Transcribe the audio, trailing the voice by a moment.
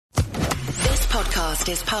podcast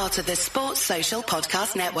is part of the Sports Social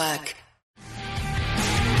Podcast Network.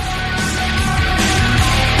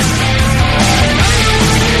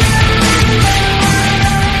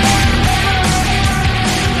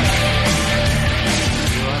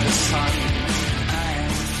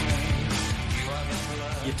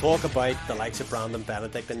 You talk about the likes of Brandon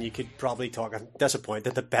Benedict, and you could probably talk. I'm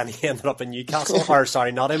disappointed that Benny ended up in Newcastle, or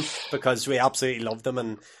sorry, not him, because we absolutely loved him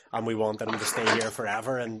and we wanted him to stay here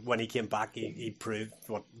forever. And when he came back, he proved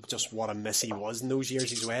what a miss he was in those years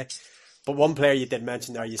he's away. But one player you did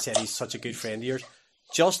mention there, you said he's such a good friend of yours.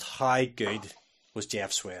 Just how good was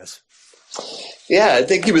Jeff Suez? Yeah, I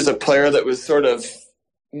think he was a player that was sort of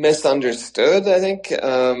misunderstood. I think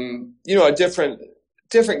a different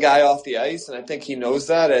guy off the ice, and I think he knows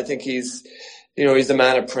that. I think he's a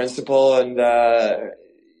man of principle, and that's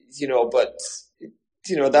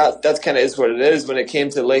kind of is what it is. When it came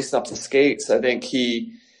to lacing up the skates, I think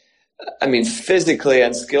physically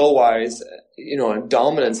and skill wise, and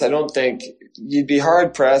dominance, I don't think you'd be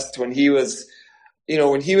hard pressed when he was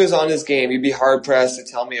on his game. You'd be hard pressed to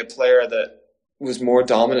tell me a player that was more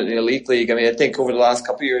dominant in the elite league. I mean, I think over the last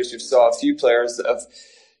couple of years, you've saw a few players that have.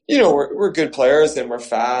 We're good players and we're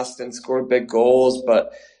fast and scored big goals,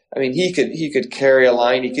 but I mean, he could carry a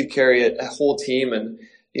line, he could carry a whole team, and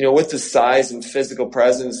with the size and physical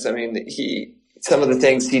presence, I mean, some of the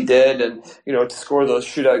things he did, and to score those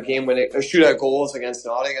shootout goals against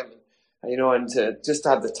Nottingham, and to just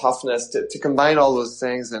have the toughness to combine all those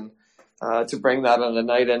things and to bring that on a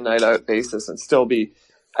night in, night out basis and still be.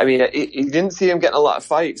 I mean, you didn't see him getting a lot of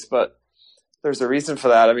fights, but there's a reason for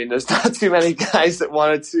that. I mean, there's not too many guys that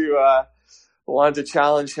wanted to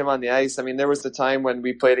challenge him on the ice. I mean, there was the time when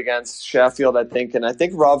we played against Sheffield, I think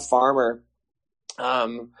Rob Farmer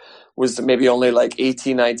was maybe only like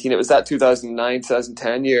 18, 19. It was that 2009,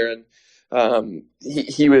 2010 year, and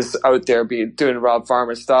he was out there doing Rob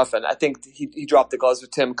Farmer stuff, and I think he dropped the gloves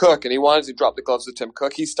with Tim Cook, and he wanted to drop the gloves with Tim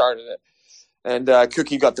Cook. He started it. And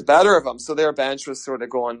Cookie got the better of him, so their bench was sort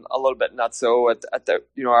of going a little bit nutso at the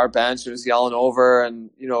our bench was yelling over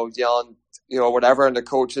and yelling whatever, and the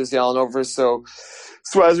coach is yelling over. So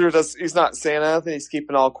Swezzer he's not saying anything, he's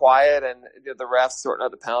keeping all quiet, and the refs sorting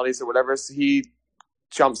out the penalties or whatever. So he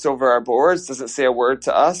jumps over our boards, doesn't say a word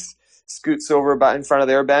to us, scoots over about in front of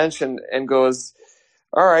their bench and goes,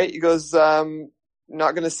 "All right," he goes, "not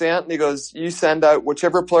going to say anything." He goes, "You send out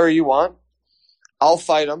whichever player you want, I'll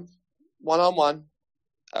fight him. 1-on-1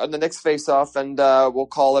 on the next face-off, and we'll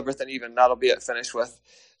call everything even. That'll be it, finished with."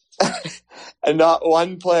 And not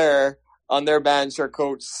one player on their bench or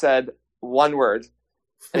coach said one word.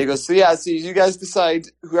 And he goes, so you guys decide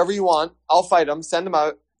whoever you want. I'll fight them, send them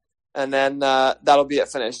out, and then that'll be it,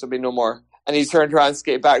 finished. There'll be no more. And he turned around and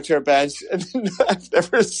skated back to our bench. And I've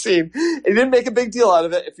never seen. He didn't make a big deal out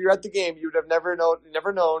of it. If you were at the game, you would have never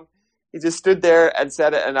known. He just stood there and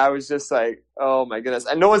said it, and I was just like, oh my goodness.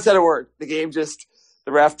 And no one said a word. The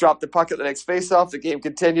ref dropped the puck at the next face-off. The game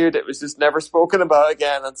continued. It was just never spoken about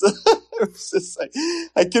again. And so it was just like,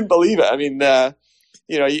 I couldn't believe it. I mean,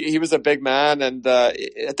 he was a big man, and I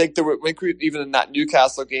think even in that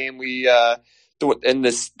Newcastle game, we in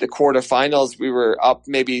the quarterfinals, we were up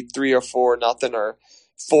maybe 3 or 4-0 or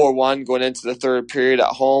 4-1 going into the third period at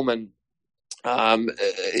home, and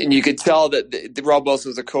you could tell that the Rob Wilson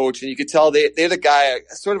was a coach, and you could tell they had a guy,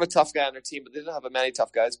 sort of a tough guy on their team, but they didn't have many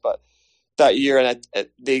tough guys. But that year, and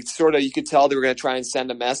you could tell they were going to try and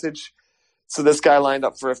send a message. So this guy lined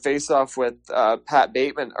up for a face-off with Pat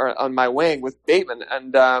Bateman, or on my wing with Bateman,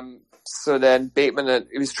 and so then Bateman,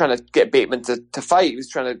 he was trying to get Bateman to fight. He was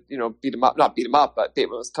trying to not beat him up, but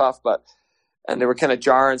Bateman was tough, and they were kind of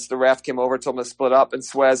jarring, so the ref came over, told him to split up, and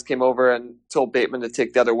Suez came over and told Bateman to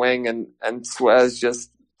take the other wing, and Suez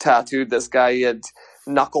just tattooed this guy. He had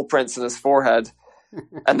knuckle prints in his forehead,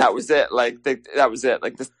 and that was it. That was it.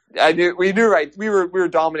 We knew right. We were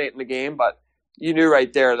dominating the game, but you knew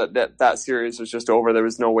right there that series was just over. There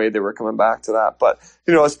was no way they were coming back to that. But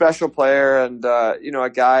a special player, and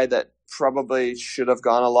a guy that probably should have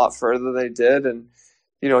gone a lot further than they did, and.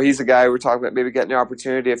 He's a guy we're talking about maybe getting the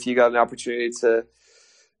opportunity, if he got an opportunity to,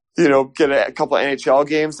 get a couple of NHL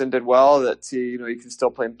games and did well, that, he can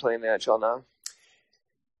still play in the NHL now.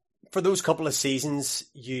 For those couple of seasons,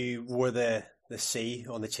 you wore the C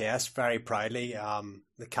on the chest very proudly,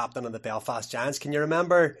 the captain of the Belfast Giants. Can you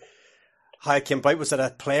remember how it came about? Was it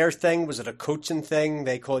a player thing? Was it a coaching thing?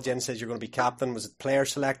 They called you and said you're going to be captain. Was it player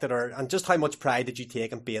selected? And just how much pride did you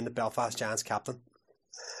take in being the Belfast Giants captain?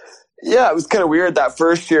 Yeah, it was kind of weird that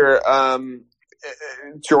first year.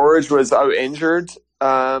 George was out injured,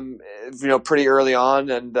 pretty early on,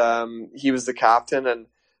 and he was the captain. And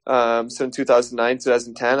So in 2009,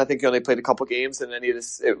 2010, I think he only played a couple games, and then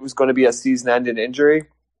it was going to be a season-ending injury.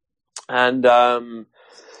 And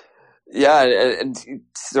and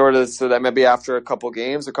sort of, so that maybe after a couple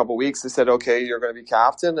games, a couple weeks, they said, okay, you're going to be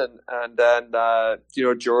captain. And then,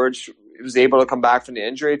 George was able to come back from the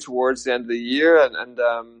injury towards the end of the year.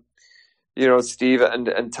 And Steve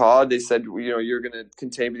and Todd, they said, you're going to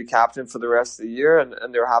continue to be the captain for the rest of the year. And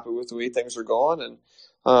they were happy with the way things were going. And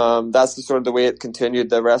that's the sort of the way it continued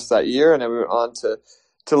the rest of that year. And then we went on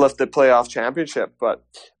to lift the playoff championship. But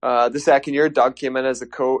the second year, Doug came in as a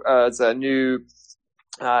new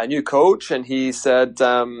coach, and he said,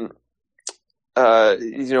 we're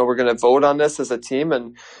going to vote on this as a team.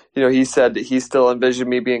 And, he said that he still envisioned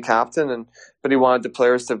me being captain, but he wanted the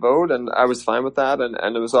players to vote, and I was fine with that. And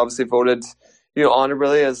it was obviously voted,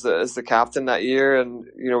 honorably as the captain that year. And,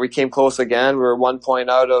 we came close again. We were 1 point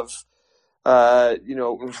out of, 1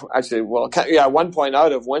 point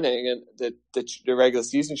out of winning and the regular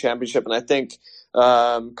season championship. And I think,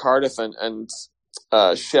 Cardiff and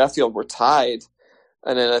Sheffield were tied.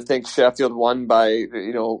 And then I think Sheffield won by,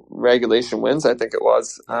 regulation wins, I think it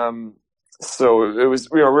was. So it was,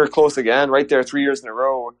 we were close again, right there 3 years in a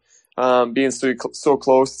row, being so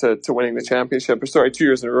close to winning the championship. 2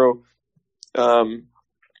 years in a row.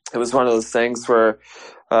 It was one of those things where,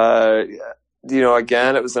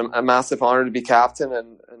 again, it was a massive honor to be captain,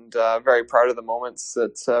 and very proud of the moments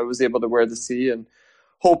that I was able to wear the C, and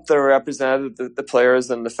hope they represented the players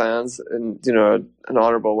and the fans in, an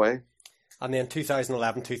honourable way. And then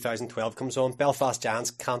 2011, 2012 comes on. Belfast Giants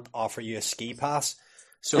can't offer you a ski pass,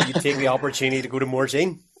 so you take the opportunity to go to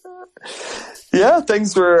Morzine. Yeah,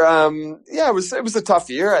 things were. It was a tough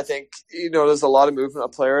year. I think there's a lot of movement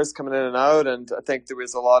of players coming in and out, and I think there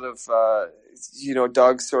was a lot of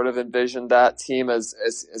Doug sort of envisioned that team as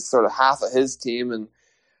sort of half of his team, and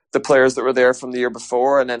the players that were there from the year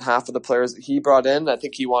before, and then half of the players that he brought in. I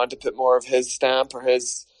think he wanted to put more of his stamp or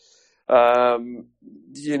his. As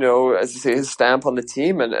I say, his stamp on the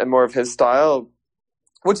team and more of his style,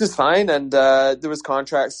 which is fine. And there was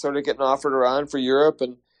contracts sort of getting offered around for Europe,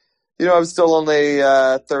 and I was still only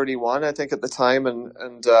 31, I think, at the time, and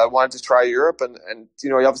wanted to try Europe. And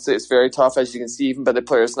obviously it's very tough, as you can see, even by the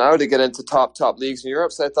players now, to get into top leagues in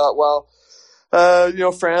Europe. So I thought, well,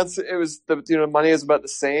 France, it was the money is about the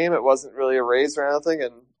same. It wasn't really a raise or anything,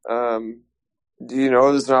 and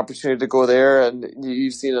there's an opportunity to go there, and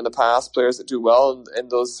you've seen in the past players that do well in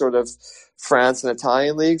those sort of France and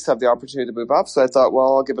Italian leagues have the opportunity to move up. So I thought,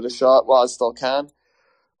 well, I'll give it a shot while I still can.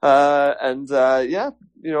 We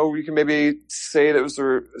can maybe say that it was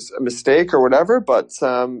a mistake or whatever, but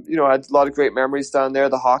I had a lot of great memories down there.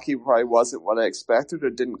 The hockey probably wasn't what I expected, or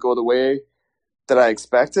didn't go the way that I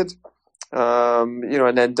expected.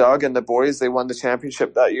 And then Doug and the boys, they won the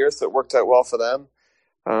championship that year, so it worked out well for them.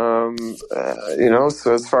 So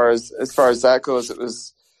as far as that goes, it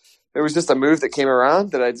was just a move that came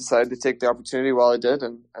around that I decided to take the opportunity while I did,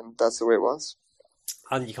 and that's the way it was.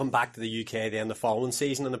 And you come back to the UK then the following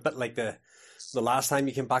season, and a bit like the last time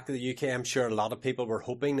you came back to the UK, I'm sure a lot of people were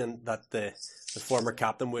hoping that the former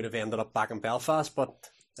captain would have ended up back in Belfast, but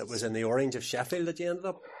it was in the orange of Sheffield that you ended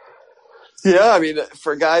up. Yeah, I mean,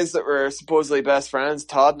 for guys that were supposedly best friends,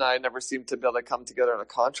 Todd and I never seemed to be able to come together on a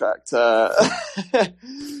contract. But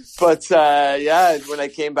when I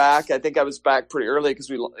came back, I think I was back pretty early because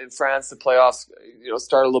in France the playoffs,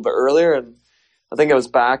 started a little bit earlier, and I think I was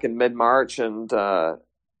back in mid-March, and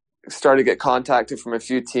started to get contacted from a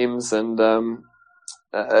few teams, and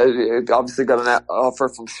obviously got an offer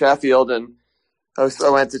from Sheffield, and I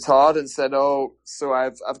went to Todd and said, "Oh, so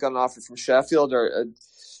I've got an offer from Sheffield, or."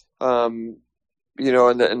 In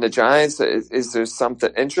the Giants, is there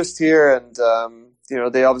something interest here? And,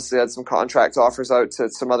 they obviously had some contract offers out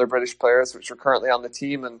to some other British players, which are currently on the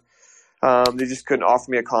team. And, they just couldn't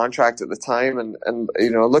offer me a contract at the time. And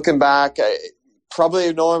looking back,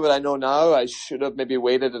 probably knowing what I know now, I should have maybe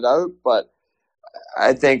waited it out. But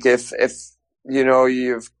I think if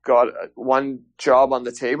you've got one job on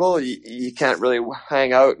the table, you can't really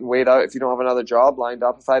hang out and wait out if you don't have another job lined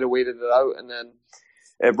up. If I'd have waited it out, and then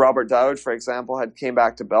if Robert Dowd, for example, had came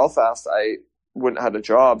back to Belfast, I wouldn't have had a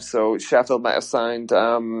job. So Sheffield might have signed,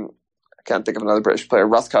 I can't think of another British player,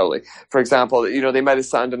 Russ Cowley, for example. They might have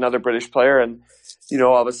signed another British player, and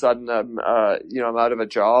all of a sudden, I'm out of a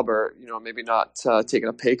job, or maybe not taking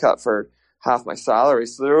a pay cut for half my salary.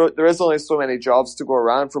 So there is only so many jobs to go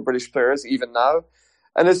around for British players, even now,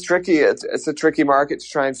 and it's tricky. It's a tricky market to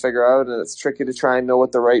try and figure out, and it's tricky to try and know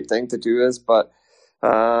what the right thing to do is, but.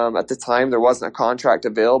 At the time, there wasn't a contract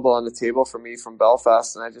available on the table for me from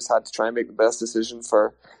Belfast, and I just had to try and make the best decision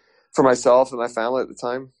for myself and my family at the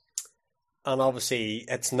time. And obviously,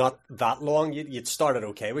 it's not that long. You'd started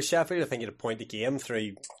okay with Sheffield. I think you'd a point a game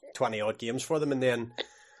through 20-odd games for them. And then,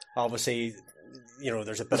 obviously,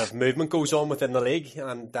 there's a bit of movement goes on within the league.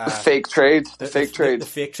 And the fake trade. The fake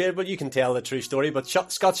trade. Well, you can tell the true story. But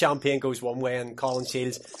Scott Champagne goes one way and Colin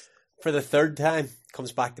Shields, for the third time,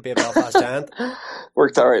 comes back to be a Belfast Giant.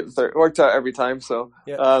 Worked out right. Worked out every time. So,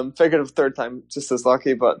 figured the third time just as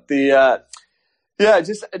lucky. But it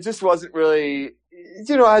just wasn't really...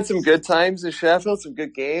 I had some good times in Sheffield, some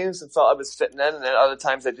good games, and felt I was fitting in. And then other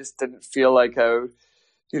times I just didn't feel like I,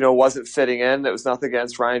 wasn't fitting in. It was nothing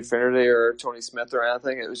against Ryan Finnerty or Tony Smith or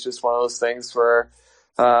anything. It was just one of those things where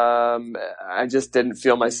I just didn't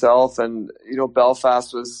feel myself. And,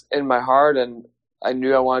 Belfast was in my heart, and I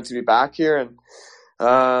knew I wanted to be back here. And,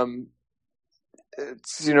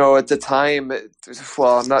 at the time,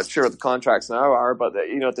 I'm not sure what the contracts now are, but,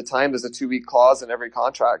 at the time there's a 2-week clause in every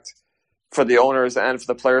contract for the owners and for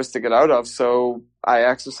the players to get out of. So I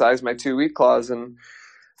exercised my 2-week clause, and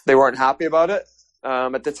they weren't happy about it.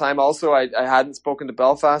 At the time also, I hadn't spoken to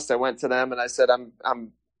Belfast. I went to them and I said, I'm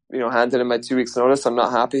handed in my 2 weeks notice. I'm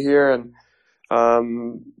not happy here. And,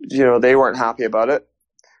 they weren't happy about it,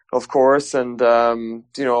 of course. And, so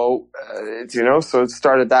it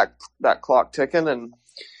started that clock ticking. And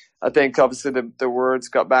I think obviously the words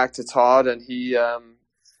got back to Todd, and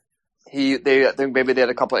I think maybe they had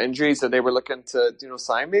a couple of injuries, so they were looking to,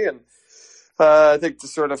 sign me. And I think to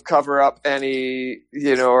sort of cover up any,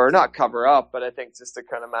 or not cover up, but I think just to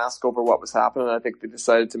kind of mask over what was happening, I think they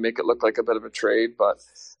decided to make it look like a bit of a trade. But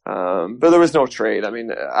there was no trade. I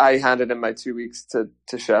mean, I handed in my 2 weeks to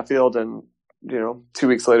Sheffield, and, 2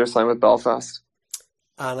 weeks later signed with Belfast.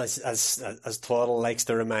 And as Todd likes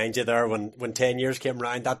to remind you there, when 10 years came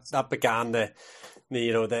round, that began the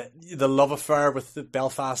love affair with the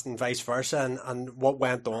Belfast and vice versa, and what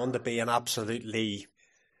went on to be an absolutely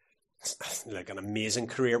an amazing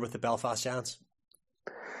career with the Belfast Giants.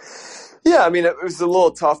 Yeah, I mean, it was a little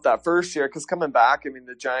tough that first year because coming back, I mean,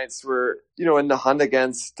 the Giants were, in the hunt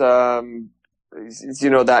against, that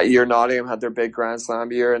year Nottingham had their big Grand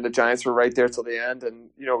Slam year, and the Giants were right there till the end, and,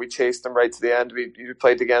 we chased them right to the end. We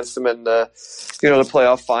played against them in the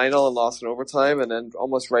playoff final and lost in overtime, and then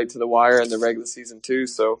almost right to the wire in the regular season too.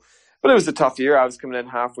 So, but it was a tough year. I was coming in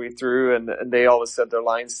halfway through, and they always said their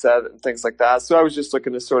line set and things like that. So I was just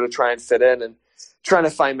looking to sort of try and fit in and trying to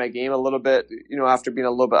find my game a little bit, after being a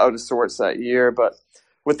little bit out of sorts that year. But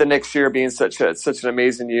with the next year being such an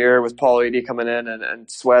amazing year, with Paul Eadie coming in and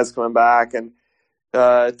Suez coming back, and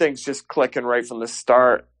things just clicking right from the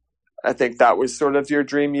start. I think that was sort of your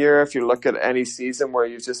dream year. If you look at any season where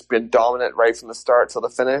you've just been dominant right from the start till the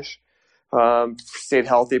finish, stayed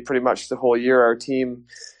healthy pretty much the whole year, our team,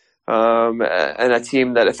 and a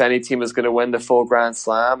team that if any team is going to win the full Grand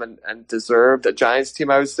Slam and deserved, a Giants team,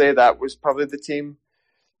 I would say that was probably the team.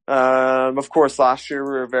 Of course, last year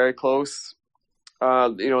we were very close,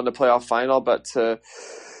 in the playoff final, but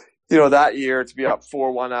that year to be up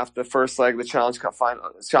 4-1 after the first leg of the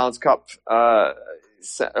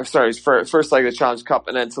first leg of the Challenge Cup,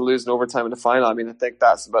 and then to lose in overtime in the final. I mean, I think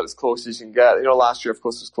that's about as close as you can get. Last year, of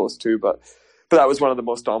course, was close too, but that was one of the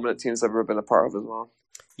most dominant teams I've ever been a part of as well.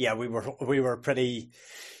 Yeah, we were pretty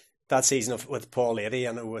that season with Paul Eadie,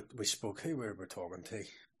 and we spoke. Who we were talking to?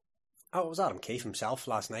 Oh, it was Adam Keefe himself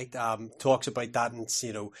last night. Talks about that, and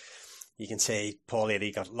you can say Paul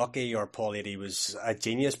Eadie got lucky or Paul Eadie was a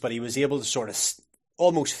genius, but he was able to sort of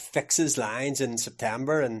almost fix his lines in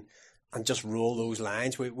September and just roll those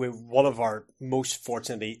lines. We one of our most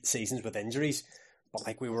fortunate seasons with injuries,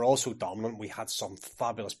 but we were also dominant. We had some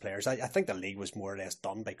fabulous players. I think the league was more or less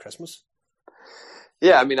done by Christmas.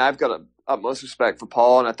 Yeah, I mean, I've got utmost respect for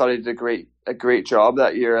Paul, and I thought he did a great job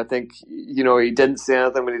that year. I think, he didn't say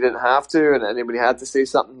anything when he didn't have to, and when he had to say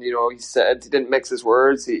something, he didn't mix his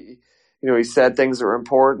words. He said things that were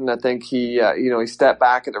important. I think he stepped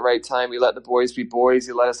back at the right time. He let the boys be boys.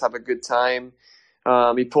 He let us have a good time.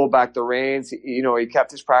 He pulled back the reins. He kept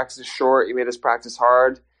his practices short. He made his practice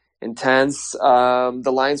hard, intense.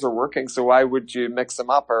 The lines were working, so why would you mix them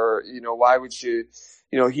up? Or, why would you...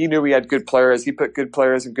 he knew he had good players. He put good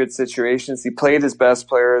players in good situations. He played his best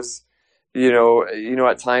players,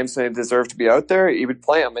 at times when they deserved to be out there, he would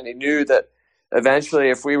play them. And he knew that eventually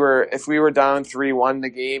if we were down 3-1 in the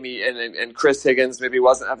game and Chris Higgins maybe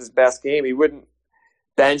wasn't at his best game, he wouldn't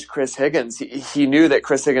bench Chris Higgins. He knew that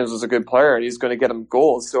Chris Higgins was a good player and he was going to get him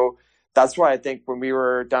goals. So that's why I think when we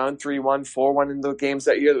were down 3-1, 4-1 in the games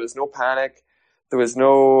that year, there was no panic. There was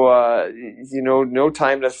no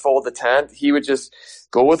time to fold the tent. He would just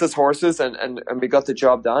go with his horses and we got the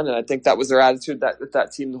job done. And I think that was their attitude with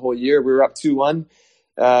that team the whole year. We were up 2-1.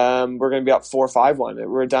 We're going to be up 4-5-1. We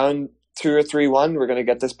were down 2 or 3-1. We're going to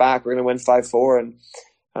get this back. We're going to win 5-4. And,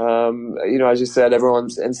 as you said,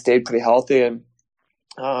 everyone's stayed pretty healthy. And,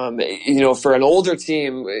 for an older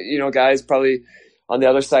team, guys probably on the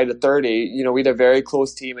other side of 30, we had a very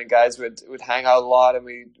close team, and guys would hang out a lot, and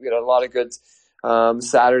we had a lot of good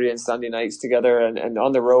Saturday and Sunday nights together. And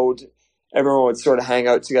on the road, everyone would sort of hang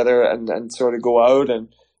out together and sort of go out and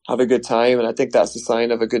have a good time. And I think that's a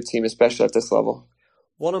sign of a good team, especially at this level.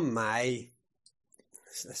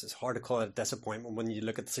 This is hard to call it a disappointment when you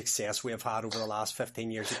look at the success we have had over the last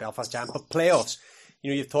 15 years at Belfast Giant, but playoffs,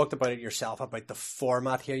 you've talked about it yourself, about the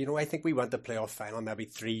format here. I think we went to playoff final maybe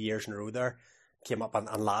 3 years in a row there, came up, and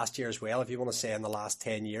last year as well. If you want to say in the last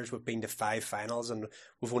 10 years, we've been to 5 finals and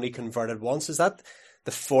we've only converted once. Is that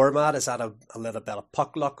the format? Is that a little bit of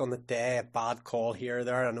puck luck on the day, a bad call here or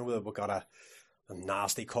there? I know that we got a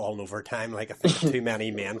nasty call in overtime, like I think a too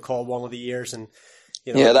many men call one of the years. And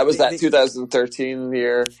that was that 2013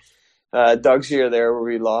 year, Doug's year there, where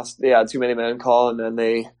we lost. They had too many men call, and then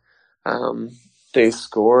they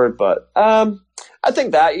scored. But I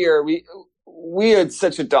think that year we had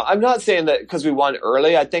such a. I'm not saying that because we won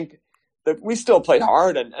early. I think that we still played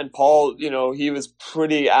hard, and Paul, he was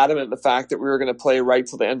pretty adamant the fact that we were going to play right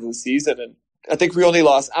till the end of the season. And I think we only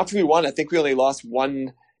lost after we won. I think we only lost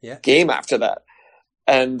one game after that,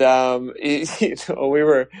 and we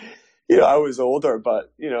were. I was older,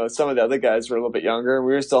 but, some of the other guys were a little bit younger, and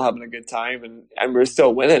we were still having a good time, and we were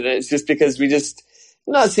still winning. And it's just because I'm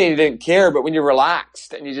not saying you didn't care, but when you're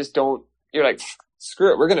relaxed and you just don't, you're like,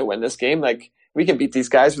 screw it, we're going to win this game. Like, we can beat these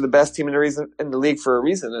guys. We're the best team in the league for a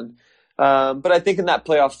reason. And, but I think in that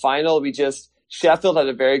playoff final, Sheffield had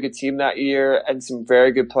a very good team that year and some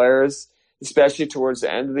very good players, especially towards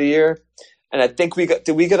the end of the year. And I think did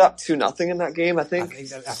we get up 2-0 in that game? I think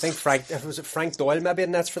Frank Doyle maybe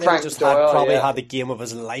in nets for them. Had the game of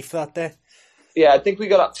his life that day. Yeah, I think we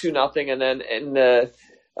got up 2-0, and then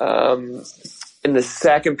in the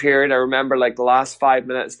second period, I remember like the last 5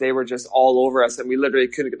 minutes, they were just all over us, and we literally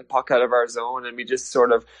couldn't get the puck out of our zone, and we just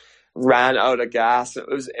sort of ran out of gas. It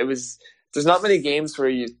was. There's not many games where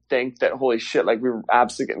you think that, holy shit, like we were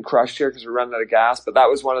absolutely getting crushed here because we're running out of gas. But that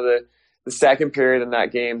was one of the second period in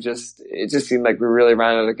that game. It just seemed like we really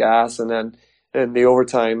ran out of gas. And then in the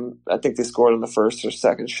overtime, I think they scored on the first or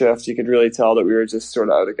second shift. You could really tell that we were just sort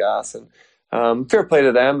of out of gas. And fair play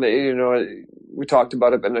to them. We talked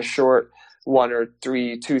about it in a short 1 or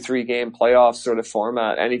 2, 3 game playoff sort of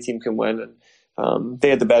format. Any team can win. And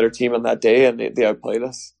they had the better team on that day, and they outplayed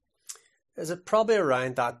us. Is it probably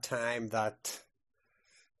around that time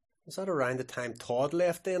was that around the time Todd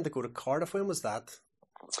left then to go to Cardiff? When was that?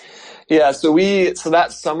 Yeah, so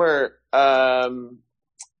that summer, but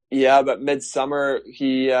midsummer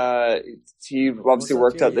he obviously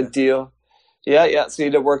worked out the deal. Yeah, so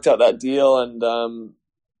he'd worked out that deal, and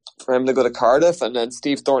for him to go to Cardiff, and then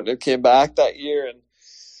Steve Thornton came back that year, and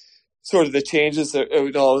sort of the changes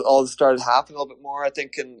all started happening a little bit more, I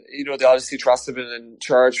think. And the Odyssey Trust have been in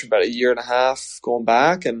charge for about a year and a half going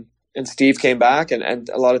back, and Steve came back, and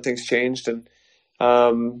a lot of things changed. And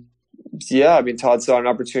Todd saw an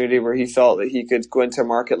opportunity where he felt that he could go into a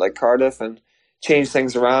market like Cardiff and change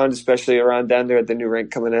things around, especially around then. There had the new rink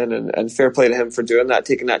coming in, and fair play to him for doing that,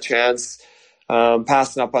 taking that chance,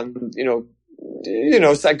 passing up on,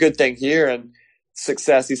 it's a good thing here and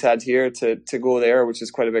success he's had here to go there, which is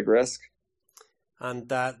quite a big risk. And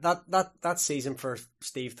that season for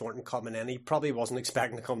Steve Thornton coming in, he probably wasn't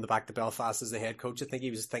expecting to come back to Belfast as the head coach. I think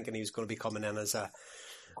he was thinking he was going to be coming in as a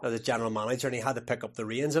general manager, and he had to pick up the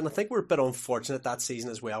reins. And I think we're a bit unfortunate that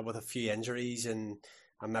season as well, with a few injuries and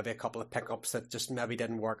maybe a couple of pickups that just maybe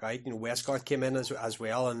didn't work out. Westgarth came in as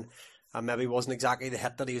well, and maybe wasn't exactly the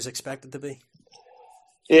hit that he was expected to be.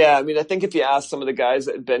 Yeah, I think if you ask some of the guys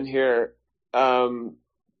that had been here, for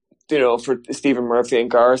Stephen Murphy and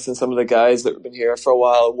Garth and some of the guys that have been here for a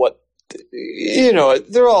while,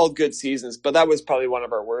 they're all good seasons, but that was probably one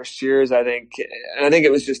of our worst years, I think. And I think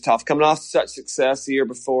it was just tough coming off such success the year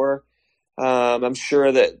before. I'm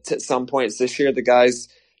sure that at some points this year, the guys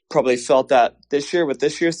probably felt that this year with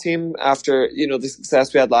this year's team after, the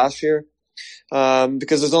success we had last year.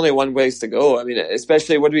 Because there's only one ways to go.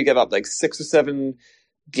 Especially what did we give up? Like 6 or 7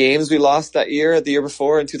 games we lost that year, the year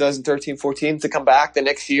before in 2013-14 to come back the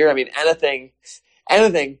next year.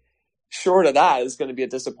 Anything short of that is going to be a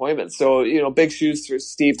disappointment. So, big shoes for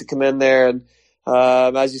Steve to come in there. And,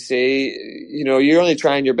 as you say, you're only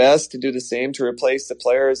trying your best to do the same to replace the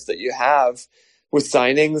players that you have with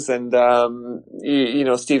signings. And,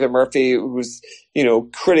 Stephen Murphy, who's,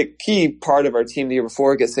 key part of our team the year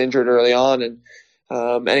before, gets injured early on. And,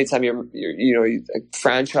 anytime a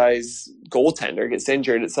franchise goaltender gets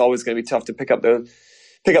injured, it's always going to be tough to pick up the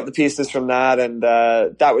pick up the pieces from that. And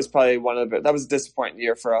that was probably that was a disappointing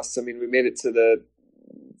year for us. I mean, we made it to the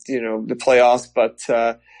playoffs, but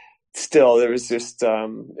still, there was just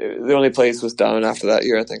the only place was down after that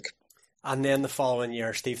year, I think. And then the following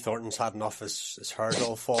year, Steve Thornton's had enough. His hair's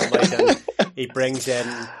all fallen out, and he brings in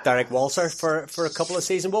Derek Walser for a couple of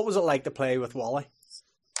seasons. What was it like to play with Wally?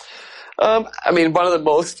 I mean, one of the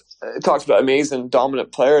most talked about amazing,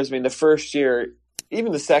 dominant players. I mean, the first year,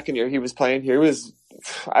 even the second year he was playing here,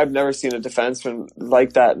 I've never seen a defenseman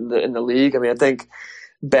like that in the league. I mean, I think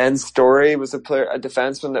Ben Story was a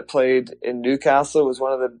defenseman that played in Newcastle, was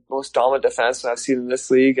one of the most dominant defensemen I've seen in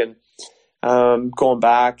this league. And going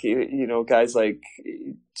back, guys like,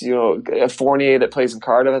 Fournier that plays in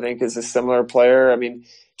Cardiff, I think is a similar player. I mean,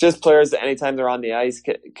 just players that anytime they're on the ice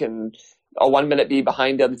can 1 minute be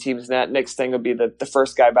behind the other team's net. Next thing will be the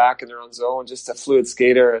first guy back in their own zone, just a fluid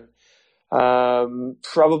skater. And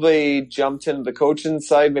probably jumped into the coaching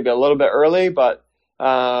side maybe a little bit early, but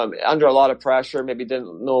under a lot of pressure, maybe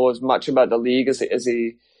didn't know as much about the league as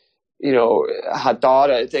he had thought.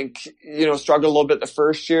 I think, struggled a little bit the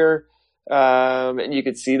first year. And you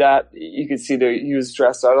could see that. You could see that he was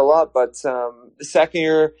stressed out a lot. But the second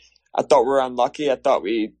year, I thought we were unlucky. I thought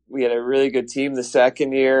we had a really good team the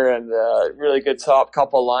second year and really good top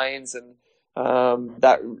couple lines and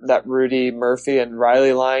that Rudy, Murphy, and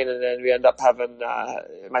Riley line. And then we end up having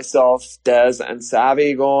myself, Des, and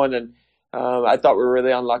Savvy going. And I thought we were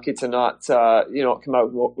really unlucky to not come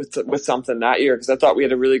out with something that year, because I thought we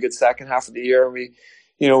had a really good second half of the year and we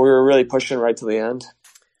were really pushing right to the end.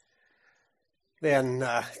 Then,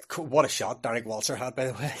 what a shot Derek Walser had, by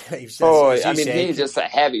the way. He's just a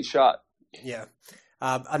heavy shot. Yeah.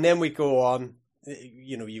 And then we go on,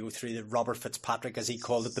 you go through the Robert Fitzpatrick, as he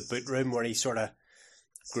called it, the boot room, where he sort of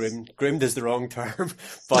groomed is the wrong term,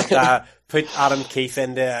 but put Adam Keefe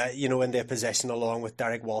into a position along with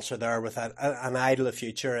Derek Walser there with an eye to the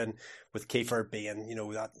future, and with Kiefer being,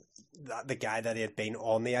 that the guy that he had been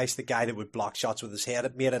on the ice, the guy that would block shots with his head.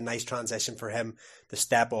 It made a nice transition for him to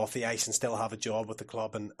step off the ice and still have a job with the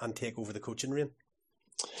club and take over the coaching reign.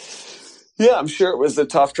 Yeah, I'm sure it was a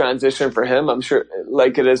tough transition for him. I'm sure,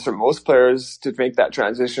 like it is for most players, to make that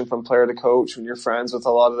transition from player to coach when you're friends with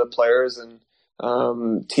a lot of the players and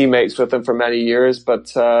teammates with them for many years.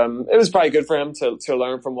 But it was probably good for him to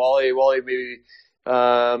learn from Wally. Wally maybe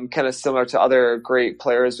kind of similar to other great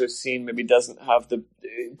players we've seen, maybe doesn't have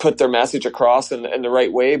put their message across in the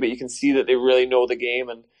right way, but you can see that they really know the game,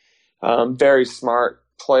 and very smart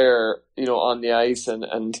player, on the ice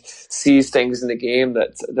and sees things in the game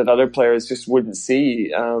that other players just wouldn't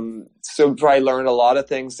see. So probably learned a lot of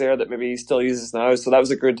things there that maybe he still uses now. So that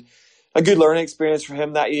was a good learning experience for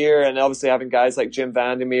him that year. And obviously having guys like Jim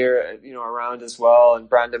Vandermeer, around as well, and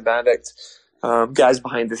Brandon Benedict, guys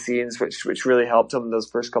behind the scenes, which really helped him in those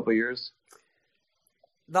first couple of years.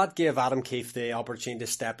 That gave Adam Keefe the opportunity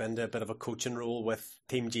to step into a bit of a coaching role with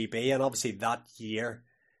Team GB, and obviously that year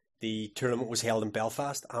the tournament was held in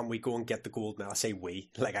Belfast, and we go and get the gold medal. I say we,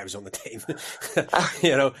 like I was on the team.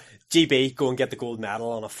 GB go and get the gold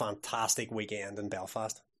medal on a fantastic weekend in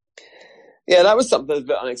Belfast. Yeah, that was something that was a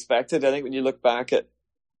bit unexpected. I think when you look back at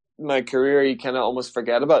my career, you kind of almost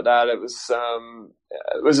forget about that. It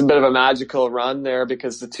was a bit of a magical run there,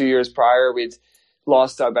 because the 2 years prior we'd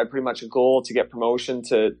lost out by pretty much a goal to get promotion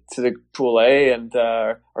to the Pool A, and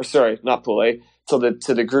not Pool A,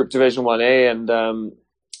 to the Group Division 1A, and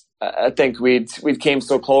I think we'd came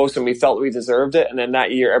so close and we felt we deserved it. And then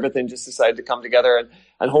that year, everything just decided to come together,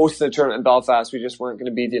 and hosting the tournament in Belfast, we just weren't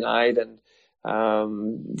going to be denied. And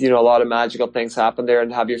a lot of magical things happened there,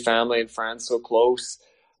 and have your family and friends so close.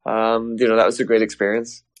 That was a great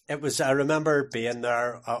experience. It was. I remember being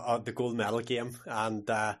there at the gold medal game, and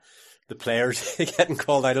the players getting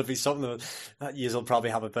called out. It'll be something that you'll probably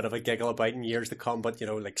have a bit of a giggle about in years to come. But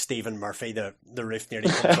like Stephen Murphy, the roof nearly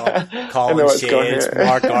comes off. Colin Shades,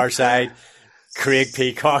 Mark Garside, Craig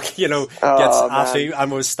Peacock. Gets absolutely. I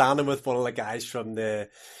was standing with one of the guys from the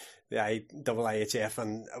IIHF,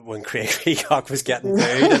 and when Craig Peacock was getting booed,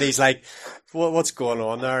 and he's like, "What's going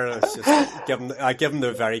on there?" And it's just I give him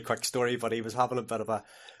the very quick story, but he was having a bit of a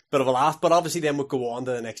laugh. But obviously then we'll go on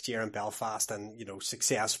to the next year in Belfast, and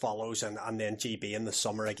success follows, and then GB in the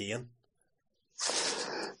summer again.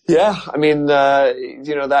 Yeah, I mean,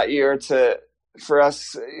 that year for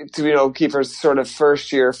us to Kiefer's sort of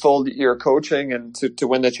first year, full year coaching, and to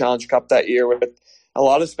win the Challenge Cup that year with a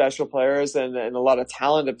lot of special players and a lot of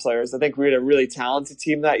talented players. I think we had a really talented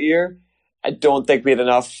team that year. I don't think we had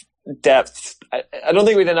enough depth. I don't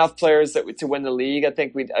think we had enough players to win the league. I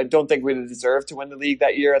don't think we deserved to win the league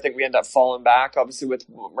that year. I think we ended up falling back, obviously, with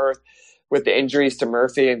with the injuries to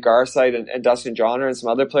Murphy and Garside and Dustin Johnner and some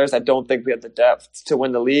other players, I don't think we had the depth to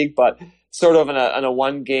win the league. But sort of in a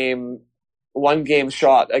one game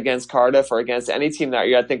shot against Cardiff or against any team that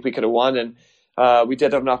year, I think we could have won. And we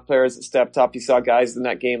did have enough players that stepped up. You saw guys in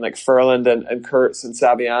that game like Furland and Kurtz and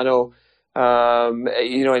Saviano. And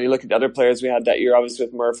you look at the other players we had that year, obviously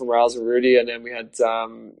with Murph and Riles and Rudy, and then we had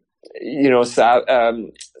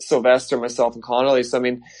Sylvester, myself, and Connolly. So I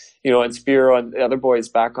mean, and Spiro and the other boys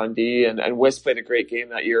back on D, and Wiss played a great game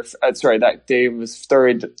that year. That day was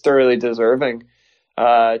thoroughly deserving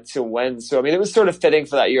to win. So I mean, it was sort of fitting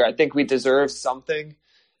for that year. I think we deserved something,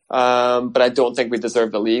 but I don't think we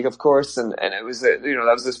deserved the league, of course. And it was that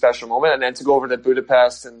was a special moment. And then to go over to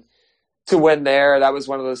Budapest and to win there, that was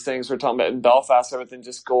one of those things we're talking about in Belfast, everything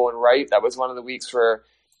just going right. That was one of the weeks where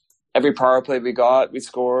every power play we got, we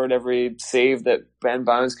scored. Every save that Ben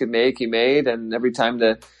Bounds could make, he made. And every time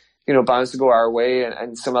the Bounds to go our way,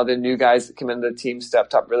 and some other new guys that came into the team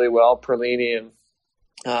stepped up really well. Perlini and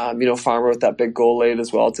Farmer with that big goal late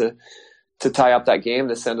as well to tie up that game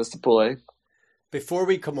to send us to Pool A. Before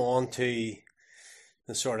we come on to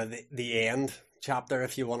the sort of the end chapter,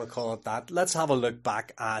 if you want to call it that, let's have a look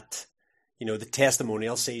back at the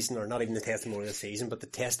testimonial season, or not even the testimonial season, but the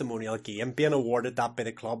testimonial game, being awarded that by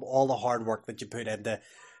the club, all the hard work that you put into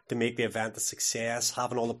to make the event a success,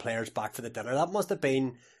 having all the players back for the dinner. That must have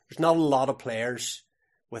been, there's not a lot of players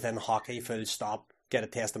within hockey, full stop, get a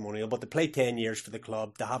testimonial, but to play 10 years for the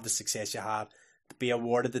club, to have the success you had, to be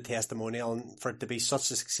awarded the testimonial, and for it to be such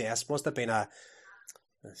a success, must have been a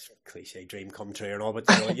cliche dream come true and all,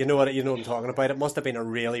 but you know what I'm talking about. It must have been a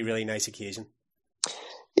really, really nice occasion.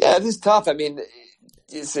 Yeah, it is tough. I mean,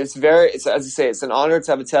 it's as I say, it's an honor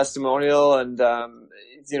to have a testimonial, and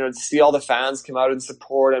to see all the fans come out and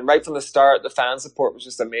support. And right from the start, the fan support was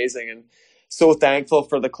just amazing, and so thankful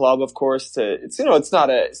for the club, of course. It's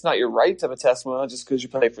not your right to have a testimonial just because you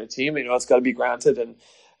play for a team. It's got to be granted, and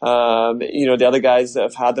the other guys that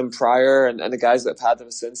have had them prior, and the guys that have had them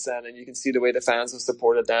since then, and you can see the way the fans have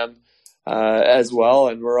supported them as well,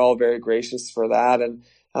 and we're all very gracious for that. And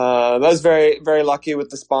I was very, very lucky with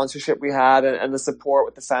the sponsorship we had and the support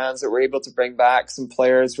with the fans that were able to bring back some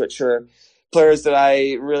players, which are players that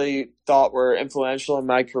I really thought were influential in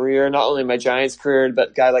my career, not only my Giants career,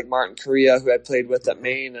 but a guy like Martin Correa, who I played with at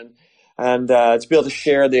Maine, and to be able to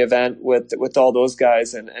share the event with all those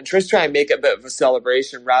guys and just try and make it a bit of a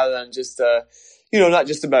celebration rather than just not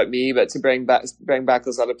just about me, but to bring back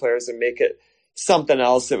those other players and make it something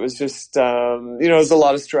else. It was just there's a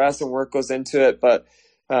lot of stress and work goes into it, but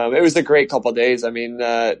it was a great couple of days. I mean,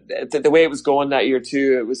 the way it was going that year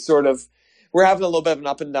too, it was sort of, we're having a little bit of an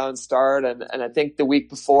up and down start. And I think the week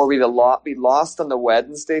before we lost on the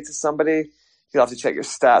Wednesday to somebody. You'll have to check your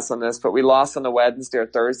stats on this, but we lost on the Wednesday or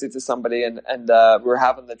Thursday to somebody, and we were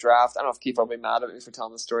having the draft. I don't know if Kiefer will be mad at me for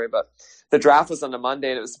telling the story, but the draft was on the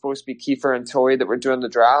Monday, and it was supposed to be Kiefer and Toy that were doing the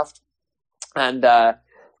draft. And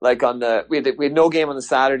we had no game on the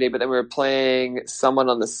Saturday, but then we were playing someone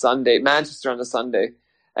on the Sunday, Manchester on the Sunday.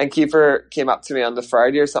 And Kiefer came up to me on the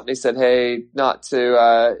Friday or something. He said, "Hey, not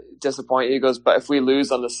to disappoint you," he goes, "but if we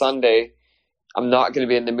lose on the Sunday, I'm not going to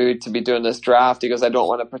be in the mood to be doing this draft." He goes, "I don't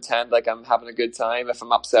want to pretend like I'm having a good time if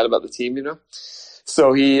I'm upset about the team,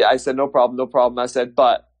 So I said, no problem. I said,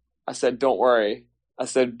 don't worry. I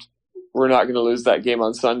said, we're not going to lose that game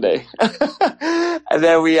on Sunday. And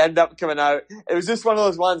then we end up coming out. It was just one of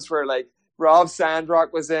those ones where like Rob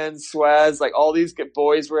Sandrock was in, Suez, like all these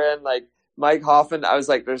boys were in, like Mike Hoffman. I was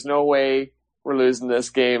like, there's no way we're losing this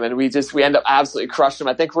game. And we end up absolutely crushing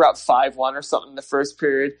them. I think we're up 5-1 or something in the first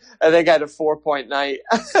period. I think I had a 4-point night.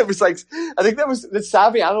 It was like, I think did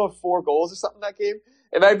Saviano have 4 goals or something that game?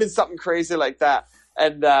 It might have been something crazy like that.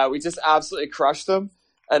 And we just absolutely crushed them.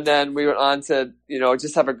 And then we went on to,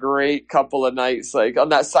 just have a great couple of nights, like on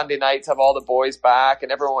that Sunday night to have all the boys back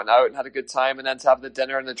and everyone went out and had a good time. And then to have the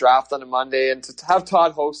dinner and the draft on a Monday and to have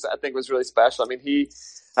Todd host, I think was really special. I mean, he,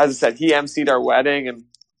 as I said, he emceed our wedding and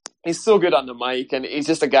he's so good on the mic. And he's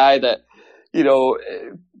just a guy that,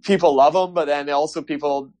 people love him, but then also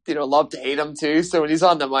people, love to hate him too. So when he's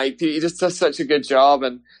on the mic, he just does such a good job.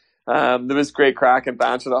 And there was great crack and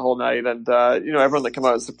banter the whole night. And, everyone that came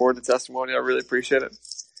out and supported the testimony, I really appreciate it.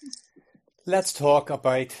 Let's talk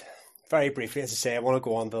about, very briefly, as I say, I want to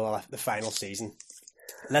go on to the final season.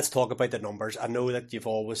 Let's talk about the numbers. I know that you've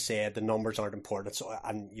always said the numbers aren't important,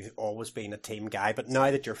 and you've always been a team guy. But now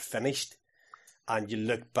that you're finished and you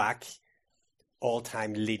look back,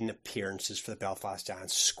 all-time leading appearances for the Belfast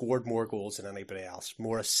Giants, scored more goals than anybody else,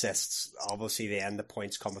 more assists. Obviously, the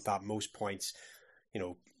points come with that. Most points,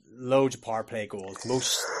 loads of power play goals,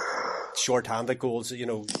 most short-handed goals.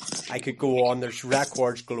 I could go on. There's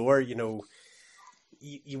records galore.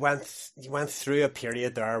 You went through a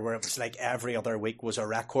period there where it was like every other week was a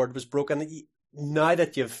record was broken. Now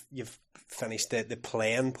that you've finished the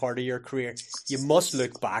playing part of your career, you must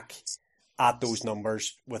look back at those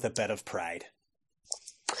numbers with a bit of pride.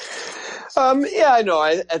 Yeah, I know.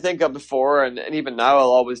 I think of before, and even now,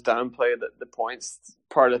 I'll always downplay the points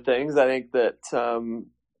part of things. I think that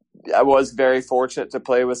I was very fortunate to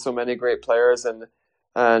play with so many great players and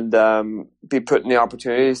be put in the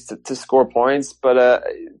opportunities to score points. But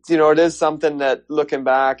it is something that, looking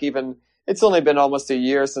back, even it's only been almost a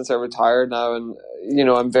year since I retired now, and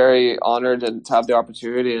I'm very honored and to have the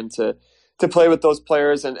opportunity and to play with those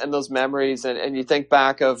players and those memories. And you think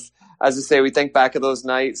back of, as I say, we think back of those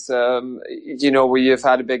nights, where you've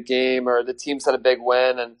had a big game or the team's had a big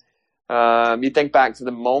win, and you think back to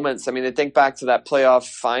the moments. I mean, I think back to that playoff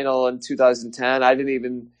final in 2010. I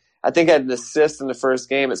think I had an assist in the first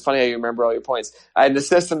game. It's funny how you remember all your points. I had an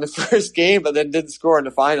assist in the first game, but then didn't score in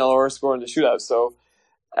the final or score in the shootout. So,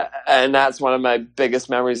 and that's one of my biggest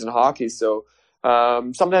memories in hockey. So,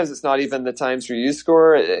 sometimes it's not even the times where you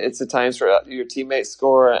score; it's the times where your teammates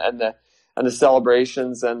score and the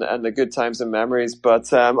celebrations and the good times and memories.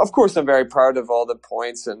 But of course, I'm very proud of all the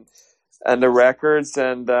points and the records.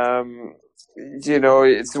 And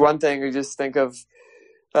it's one thing you just think of.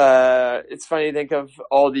 It's funny to think of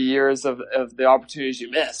all the years of the opportunities you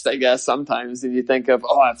missed, I guess, sometimes. And you think of,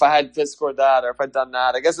 if I had scored that or if I'd done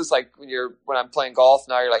that. I guess it's like when I'm playing golf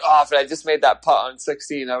now, you're like, if I just made that putt on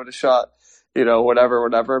 16, I would have shot,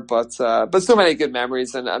 whatever. But so many good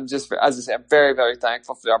memories. And I'm just, as I say, I'm very, very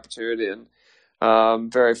thankful for the opportunity and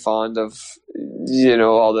very fond of,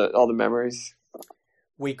 all the memories.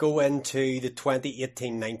 We go into the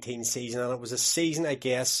 2018-19 season, and it was a season, I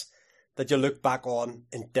guess, that you look back on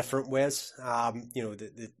in different ways.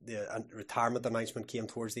 The retirement announcement came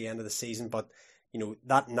towards the end of the season, but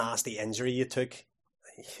that nasty injury you took,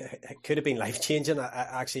 it could have been life-changing.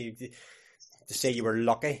 Actually, to say you were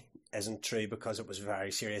lucky isn't true, because it was a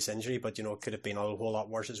very serious injury, but it could have been a whole lot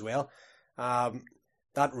worse as well.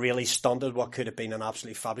 That really stunted what could have been an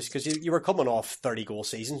absolutely fabulous, because you were coming off 30-goal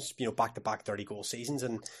seasons, back-to-back 30-goal seasons,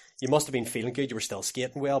 and you must have been feeling good. You were still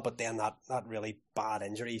skating well, but then that really bad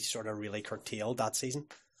injury sort of really curtailed that season.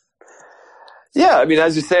 Yeah, I mean,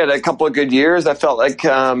 as you said, a couple of good years. I felt like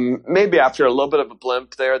maybe after a little bit of a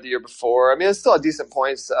blimp there the year before. I mean, I still had decent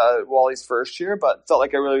points Wally's first year, but felt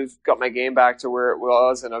like I really got my game back to where it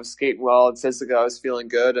was, and I was skating well, and physically I was feeling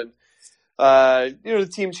good. And the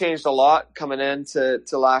team changed a lot coming into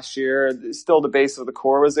last year. Still, the base of the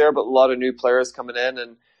core was there, but a lot of new players coming in,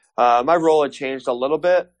 and my role had changed a little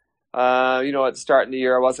bit. At the start of the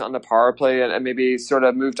year, I wasn't on the power play, and maybe sort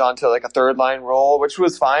of moved on to like a third line role, which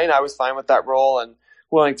was fine. I was fine with that role and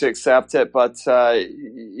willing to accept it. But as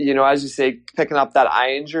you say, picking up that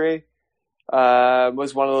eye injury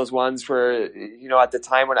was one of those ones where, at the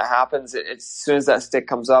time when it happens, as soon as that stick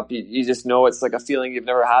comes up, you just know it's like a feeling you've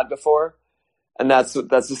never had before. And that's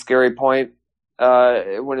a scary point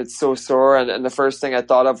when it's so sore. And the first thing I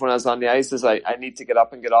thought of when I was on the ice is I need to get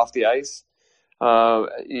up and get off the ice. I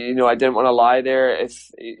didn't want to lie there if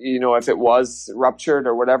it was ruptured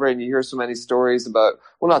or whatever. And you hear so many stories about,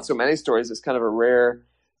 well, not so many stories. It's kind of a rare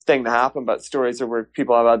thing to happen, but stories where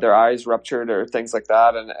people have had their eyes ruptured or things like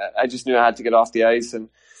that. And I just knew I had to get off the ice. And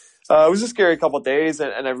it was a scary couple of days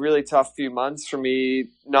and a really tough few months for me,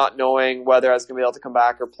 not knowing whether I was going to be able to come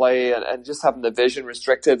back or play, and just having the vision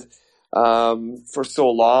restricted for so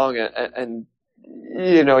long. And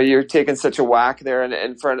you're taking such a whack there.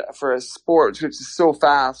 And for a sport which is so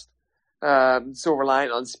fast, so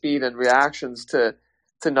reliant on speed and reactions, to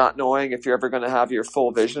not knowing if you're ever going to have your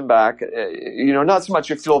full vision back, not so much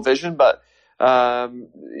your full vision, but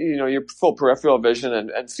your full peripheral vision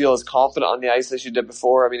and feel as confident on the ice as you did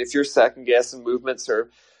before. I mean, if you're second guessing movements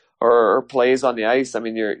or plays on the ice, I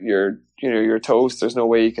mean, you're toast. There's no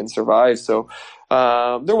way you can survive. So,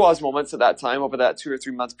 there was moments at that time over that 2 or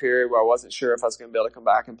 3 month period where I wasn't sure if I was going to be able to come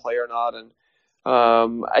back and play or not. And,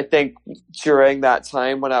 I think during that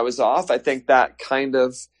time when I was off, I think that kind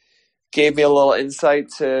of gave me a little insight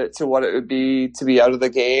to what it would be to be out of the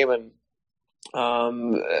game. And,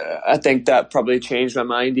 I think that probably changed my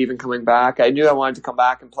mind even coming back. I knew I wanted to come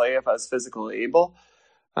back and play if I was physically able,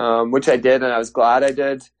 which I did, and I was glad I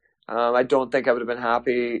did. I don't think I would have been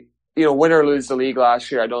happy, win or lose the league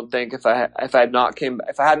last year. I don't think if I hadn't came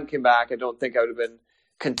back, I don't think I would have been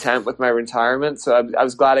content with my retirement. So I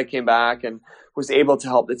was glad I came back and was able to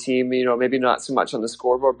help the team, maybe not so much on the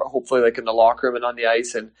scoreboard, but hopefully like in the locker room and on the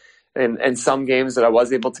ice, and some games that I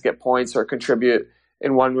was able to get points or contribute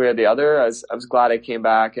in one way or the other. I was glad I came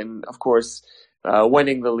back, and of course,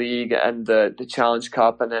 winning the league and the Challenge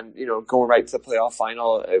Cup, and then going right to the playoff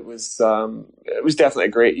final. It was definitely a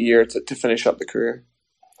great year to finish up the career.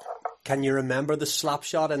 Can you remember the slap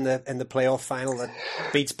shot in the playoff final that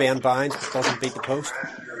beats Ben Bounds but doesn't beat the post?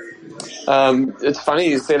 It's funny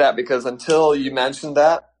you say that, because until you mentioned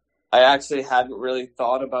that, I actually hadn't really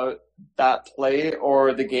thought about that play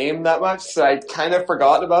or the game that much, so I'd kind of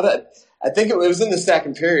forgotten about it. I think it was in the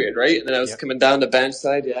second period, right? And then I was coming down the bench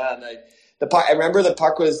side, and I remember there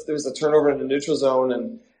was a turnover in the neutral zone,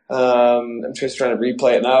 and I'm just trying to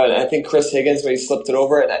replay it now, and I think Chris Higgins, when he slipped it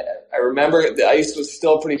over, and I remember the ice was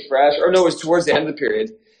still pretty fresh, or no, it was towards the end of the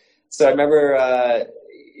period. So I remember,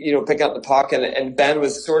 picking up the puck, and Ben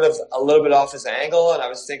was sort of a little bit off his angle, and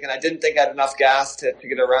I didn't think I had enough gas to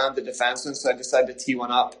get around the defenseman, so I decided to tee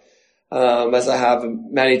one up, as I have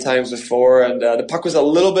many times before, and the puck was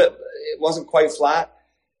it wasn't quite flat,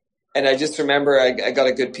 and I just remember I got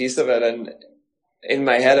a good piece of it, and in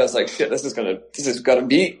my head I was like, shit, this is gonna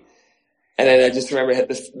beat. And then I just remember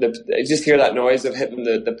I just hear that noise of hitting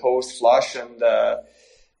the post flush, and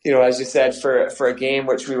as you said, for a game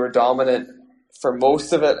which we were dominant for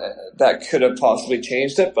most of it, that could have possibly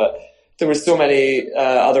changed it, but there were so many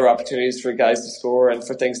other opportunities for guys to score and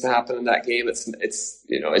for things to happen in that game.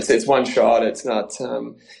 It's one shot. It's not.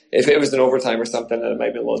 If it was an overtime or something, then it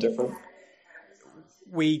might be a little different.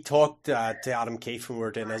 We talked to Adam Keefe when we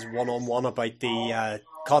were doing his one-on-one about the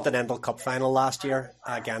Continental Cup final last year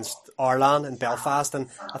against Ireland in Belfast, and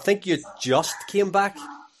I think you just came back,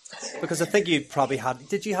 because I think you probably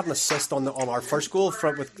did you have an assist on our first goal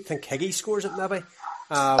with, I think Higgy scores it maybe?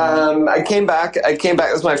 I came back.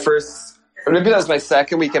 It was my first, or maybe that was my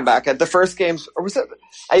second weekend back. At the first games, or was it?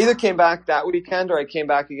 I either came back that weekend or I came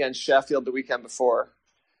back against Sheffield the weekend before.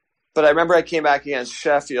 But I remember I came back against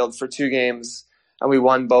Sheffield for 2 games and we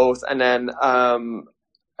won both. And then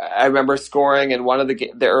I remember scoring in one of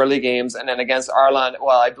the early games, and then against Ireland.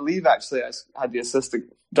 Well, I believe actually I had the assist to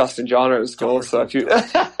Dustin Johnner's goal. So if you,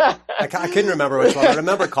 I couldn't remember which one. I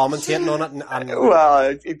remember commentating on it. And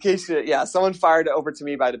well, in case someone fired it over to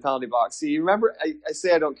me by the penalty box. See, you remember? I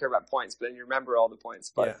say I don't care about points, but then you remember all the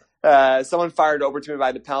points. But someone fired over to me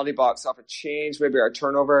by the penalty box off a change, maybe our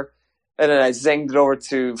turnover, and then I zinged it over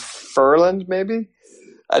to Furland, maybe.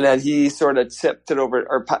 And then he sort of tipped it over,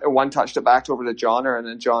 or one-touched it back over to Johnner, and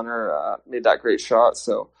then Johnner made that great shot.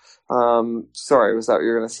 So, sorry, was that what you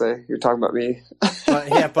were going to say? You're talking about me.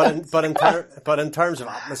 but in terms of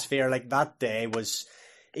atmosphere, like that day was,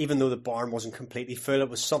 even though the barn wasn't completely full, it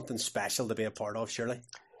was something special to be a part of, surely.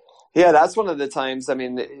 Yeah, that's one of the times. I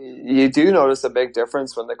mean, you do notice a big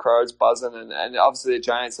difference when the crowd's buzzing, and obviously the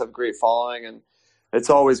Giants have great following, and it's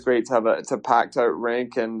always great to have a packed out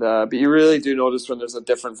rink, and but you really do notice when there's a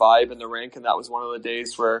different vibe in the rink, and that was one of the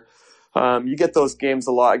days where you get those games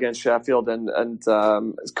a lot against Sheffield and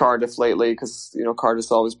Cardiff lately, because Cardiff's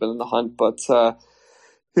always been in the hunt, but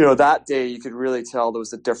that day you could really tell there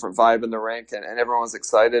was a different vibe in the rink, and everyone was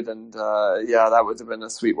excited, and that would have been a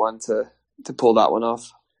sweet one to pull that one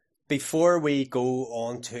off. Before we go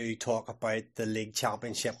on to talk about the league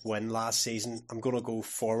championship win last season, I'm going to go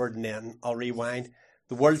forward and then I'll rewind.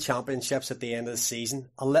 The World Championships at the end of the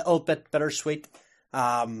season, a little bit bittersweet.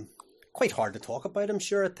 Quite hard to talk about, I'm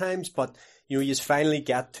sure, at times, but you finally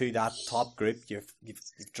get to that top group. You've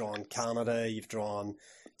drawn Canada, you've drawn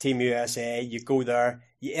Team USA, you go there,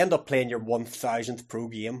 you end up playing your 1000th pro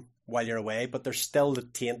game while you're away, but there's still the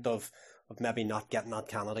taint of maybe not getting that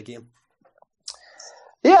Canada game.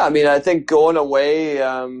 Yeah, I mean, I think going away,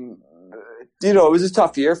 it was a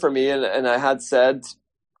tough year for me, and I had said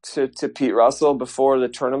to Pete Russell before the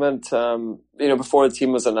tournament, before the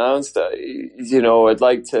team was announced, I'd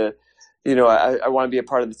like to, I want to be a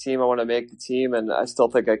part of the team, I want to make the team, and I still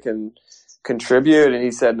think I can contribute. And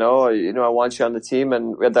he said, no, I want you on the team,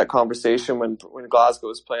 and we had that conversation when Glasgow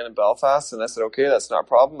was playing in Belfast, and I said, okay, that's not a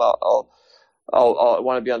problem. I'll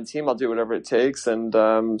want to be on the team. I'll do whatever it takes. And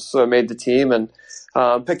so I made the team and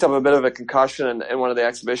picked up a bit of a concussion in one of the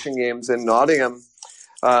exhibition games in Nottingham.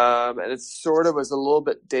 And it sort of was a little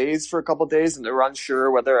bit dazed for a couple of days, and they were unsure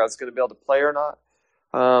whether I was going to be able to play or not.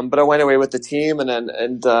 But I went away with the team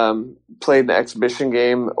and played an exhibition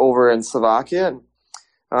game over in Slovakia.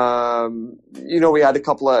 And, we had a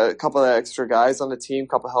couple of extra guys on the team,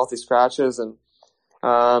 couple of healthy scratches, and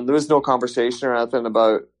there was no conversation or anything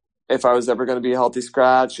about if I was ever going to be a healthy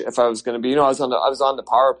scratch, if I was going to be, I was on the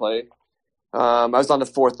power play. I was on the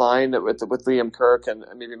fourth line with Liam Kirk and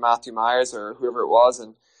maybe Matthew Myers or whoever it was,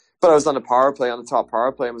 but I was on the power play, on the top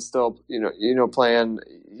power play, and was still, playing,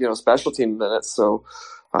 special team minutes. So,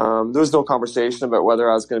 there was no conversation about whether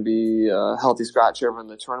I was going to be a healthy scratch ever in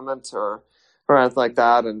the tournament or anything like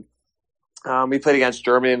that. And we played against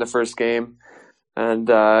Germany in the first game. And,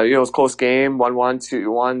 it was a close game, 1-1,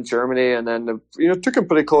 2-1, Germany. And then, took it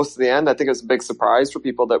pretty close to the end. I think it was a big surprise for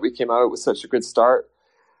people that we came out with such a good start.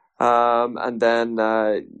 And then,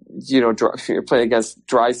 you're playing against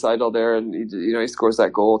Draisaitl there and, he scores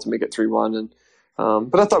that goal to make it 3-1. And,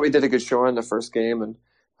 but I thought we did a good show in the first game and,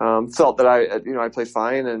 felt that I played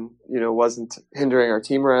fine and, wasn't hindering our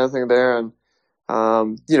team or anything there. And,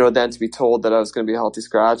 then to be told that I was going to be a healthy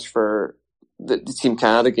scratch for the Team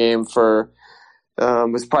Canada game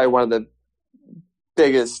was probably one of the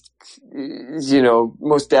biggest,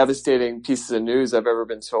 most devastating pieces of news I've ever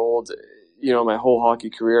been told, my whole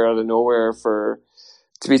hockey career out of nowhere to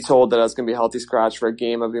be told that I was going to be a healthy scratch for a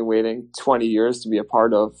game I've been waiting 20 years to be a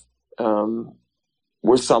part of,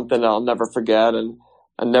 was something I'll never forget and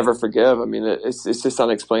never forgive. I mean, it's just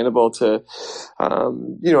unexplainable to,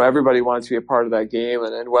 everybody wanted to be a part of that game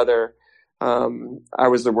and whether, I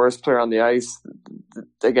was the worst player on the ice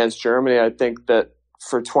against Germany. I think that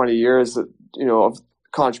for 20 years, of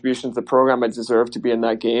contribution to the program, I deserved to be in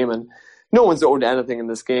that game. And no one's owed anything in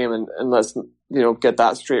this game, and let's get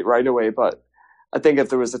that straight right away. But I think if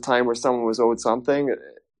there was a time where someone was owed something,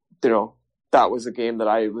 that was a game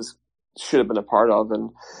that should have been a part of. And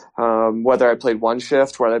whether I played one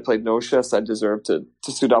shift, whether I played no shifts, I deserved to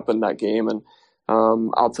suit up in that game. And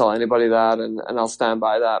I'll tell anybody that, and I'll stand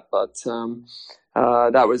by that. But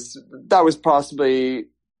that was possibly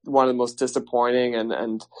one of the most disappointing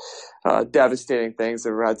and devastating things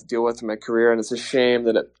I've ever had to deal with in my career. And it's a shame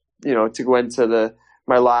that to go into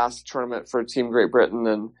my last tournament for Team Great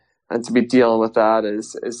Britain and to be dealing with that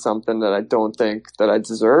is something that I don't think that I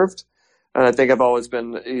deserved. And I think I've always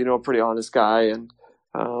been a pretty honest guy, and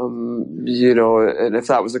and if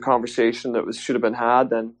that was a conversation that should have been had,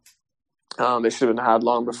 then it should have been had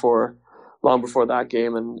long before that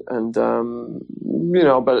game. And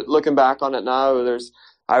but looking back on it now,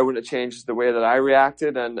 I wouldn't have changed the way that I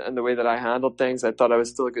reacted and the way that I handled things. I thought I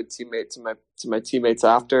was still a good teammate to my teammates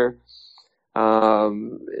after,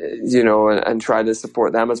 and try to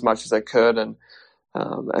support them as much as I could and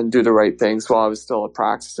do the right things while I was still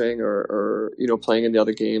practicing or playing in the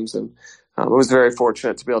other games. And I was very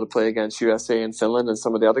fortunate to be able to play against USA and Finland and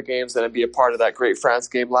some of the other games and be a part of that great France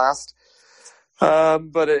game last.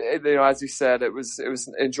 But as you said, it was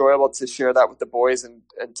enjoyable to share that with the boys and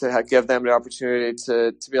to give them the opportunity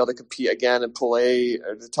to be able to compete again and play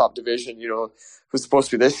the top division. It was supposed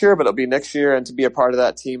to be this year, but it'll be next year, and to be a part of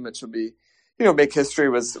that team, which will be, make history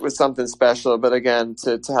was something special. But again,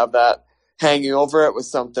 to have that hanging over it was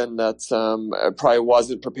something that I probably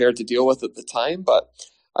wasn't prepared to deal with at the time. But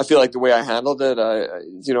I feel like the way I handled it, I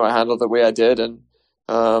handled it the way I did, and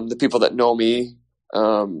the people that know me.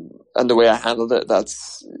 And the way I handled it,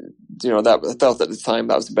 that's, that I felt at the time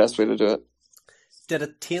that was the best way to do it. Did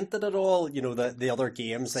it taint it at all? The other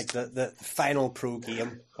games, like the final pro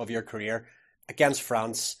game of your career against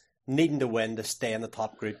France, needing to win to stay in the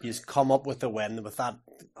top group. You just come up with the win with that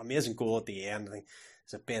amazing goal at the end. I think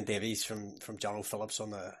it's Ben Davies from John O'Phillips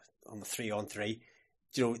on the 3-on-3.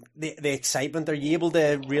 The excitement. Are you able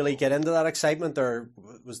to really get into that excitement, or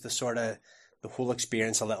was the whole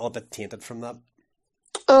experience a little bit tainted from that?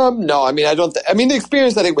 No, I mean, the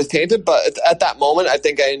experience I think was tainted, but at that moment, I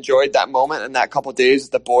think I enjoyed that moment and that couple of days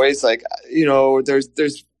with the boys. Like,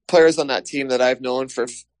 there's players on that team that I've known for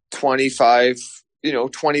 25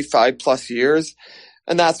 plus years.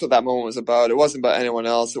 And that's what that moment was about. It wasn't about anyone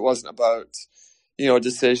else. It wasn't about, a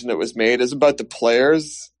decision that was made. It was about the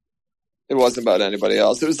players. It wasn't about anybody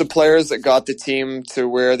else. It was the players that got the team to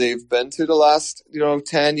where they've been to the last,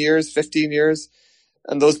 10 years, 15 years.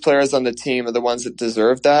 And those players on the team are the ones that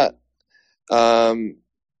deserve that. And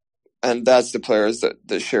that's the players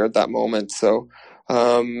that shared that moment. So,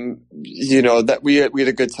 that we had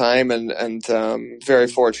a good time and very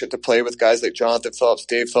fortunate to play with guys like Jonathan Phillips,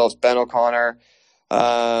 Dave Phillips, Ben O'Connor,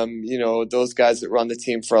 those guys that run the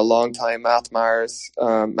team for a long time, Matthew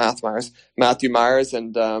Myers.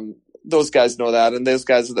 And, those guys know that. And those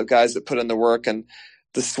guys are the guys that put in the work and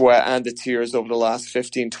the sweat and the tears over the last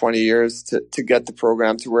 15, 20 years to get the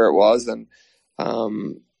program to where it was. And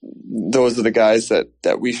those are the guys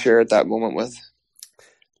that we shared that moment with.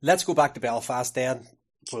 Let's go back to Belfast then.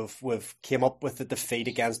 We've came up with the defeat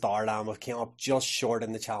against Ireland. We've came up just short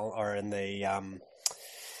in the challenge or in the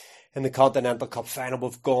Continental Cup final.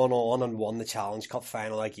 We've gone on and won the Challenge Cup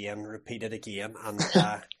final again, repeated again. And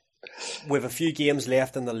with a few games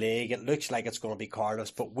left in the league, it looks like it's going to be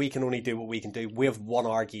Cardiff's, but we can only do what we can do. We've won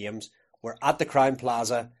our games. We're at the Crowne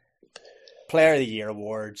Plaza, Player of the Year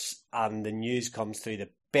awards, and the news comes through the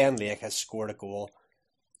Ben Lake has scored a goal,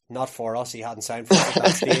 not for us, he hadn't signed for us at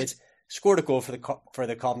that stage, scored a goal for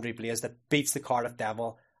the Coventry Blaze that beats the Cardiff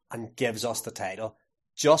Devil and gives us the title.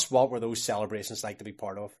 Just what were those celebrations like to be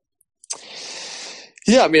part of?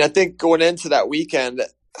 Yeah, I mean, I think going into that weekend,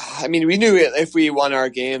 I mean, we knew if we won our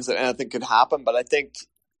games that anything could happen, but I think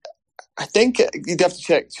you'd have to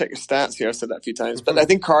check your stats here. I've said that a few times, but I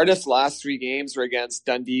think Cardiff's last 3 games were against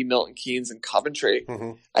Dundee, Milton Keynes, and Coventry.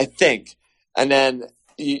 I think, and then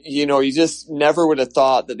you just never would have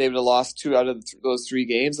thought that they would have lost 2 out of those 3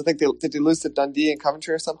 games. I think did they lose to Dundee and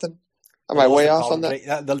Coventry or something? Am I way off on that?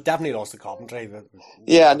 Yeah, they definitely lost to Coventry. But...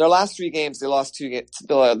 Yeah, in their last 3 games, they lost 2 games.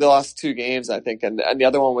 They lost 2 games, I think, and the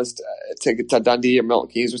other one was to Dundee or Milton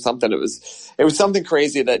Keynes or something. It was something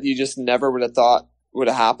crazy that you just never would have thought would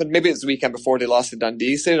have happened. Maybe it was the weekend before they lost to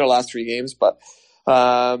Dundee, say their last 3 games, but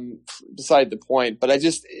beside the point. But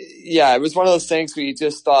it was one of those things where you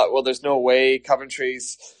just thought, well, there's no way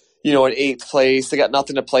Coventry's, in 8th place. They got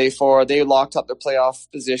nothing to play for. They locked up their playoff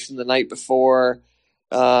position the night before.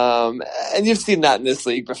 And you've seen that in this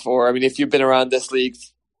league before. I mean, if you've been around this league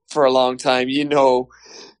for a long time,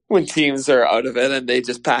 when teams are out of it and they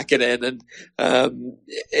just pack it in.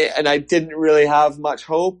 And I didn't really have much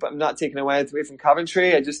hope. I'm not taking away from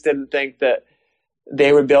Coventry. I just didn't think that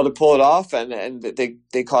they would be able to pull it off. And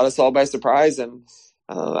they caught us all by surprise, and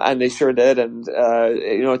they sure did. And,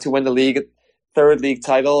 to win the league, 3rd league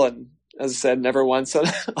title, and as I said, never once on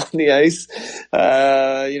the ice,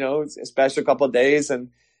 a special couple of days, and,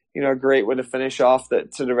 a great way to finish off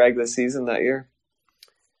to the regular season that year.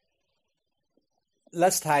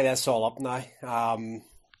 Let's tie this all up now.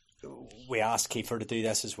 We asked Kiefer to do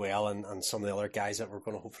this as well, and some of the other guys that we're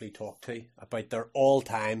going to hopefully talk to about their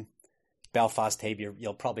all-time Belfast team.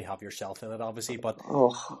 You'll probably have yourself in it, obviously, but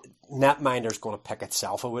Netminder's going to pick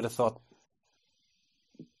itself, I would have thought.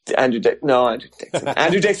 Andrew Dixon.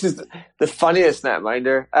 Andrew Dixon's the funniest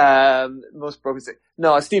netminder. Most broken.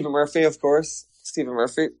 No, Stephen Murphy, of course. Stephen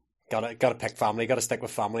Murphy. Got to pick family. Got to stick with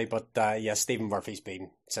family. But Stephen Murphy's been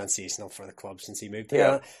sensational for the club since he moved here.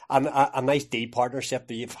 Yeah. And a nice D partnership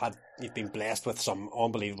that you've been blessed with some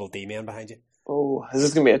unbelievable D men behind you. Oh, this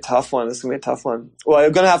is gonna be a tough one. Well,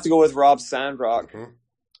 I'm gonna have to go with Rob Sandrock.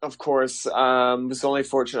 Of course. Was only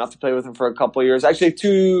fortunate enough to play with him for a couple of years. Actually,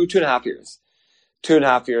 two and a half years.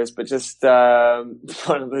 2.5 years, but just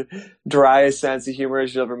one of the driest sense of humor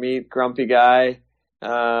you'll ever meet. Grumpy guy,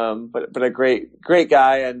 but a great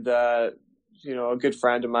guy, and a good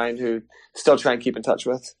friend of mine who still try and keep in touch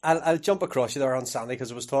with. I'll jump across you there on Sandy,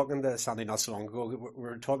 because I was talking to Sandy not so long ago. We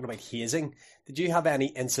were talking about hazing. Did you have any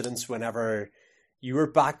incidents whenever you were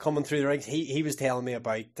back coming through the ranks? He was telling me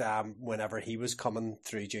about whenever he was coming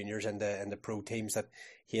through juniors in the pro teams, that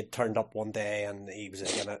he had turned up one day and he was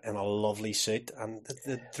in a lovely suit, and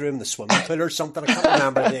they threw him the swimming pool or something. I can't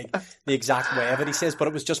remember the exact way of it, he says, but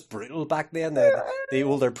it was just brutal back then. The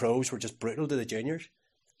older pros were just brutal to the juniors.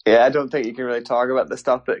 Yeah, I don't think you can really talk about the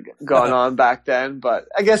stuff that gone on back then, but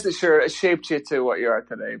I guess it shaped you to what you are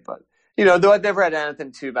today. But though I'd never had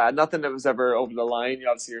anything too bad, nothing that was ever over the line. You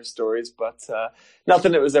obviously hear stories, but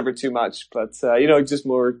nothing that was ever too much. But just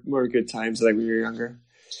more good times like when we were younger.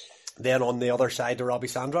 Then on the other side to Robbie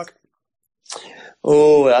Sandrock.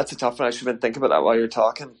 Oh, that's a tough one. I should have been thinking about that while you're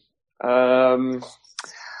talking. I'm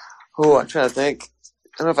trying to think.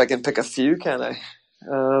 I don't know if I can pick a few, can I?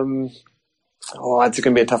 That's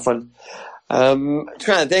going to be a tough one. I'm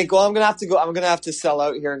trying to think. Well, I'm going to have to sell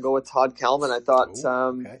out here and go with Todd Kelman. I thought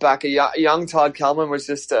back a young Todd Kelman was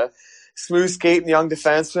just a smooth skating young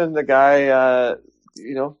defenseman. The guy,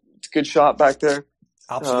 good shot back there.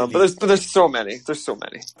 Absolutely. But there's so many. There's so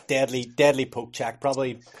many. Deadly poke check.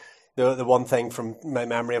 Probably the one thing from my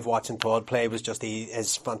memory of watching Todd play was just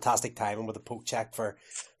his fantastic timing with the poke check for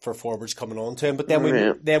forwards coming on to him. But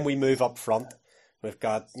then we move up front. We've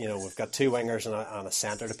got 2 wingers and a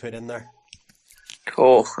centre to put in there.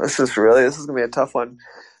 Cool. This is going to be a tough one.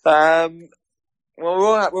 Well, we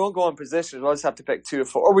won't go on positions. We'll just have to pick 2 or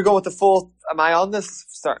 4. Or we go with the full. Am I on this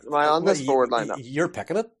forward lineup? You're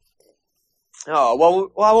picking it. Oh,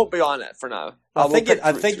 well, I won't be on it for now. I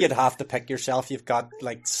think you'd have to pick yourself. You've got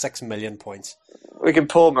like 6 million points. We can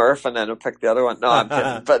pull Murph and then we'll pick the other one. No, I'm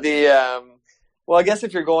kidding. But well, I guess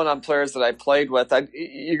if you're going on players that I played with,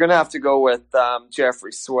 you're going to have to go with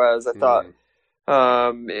Jeffrey Suez. I thought,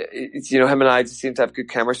 him and I just seemed to have good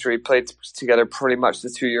chemistry. We played together pretty much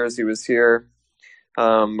the 2 years he was here.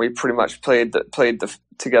 We pretty much played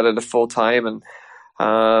together the full time, and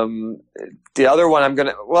the other one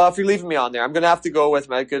if you're leaving me on there, I'm gonna have to go with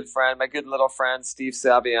my good little friend Steve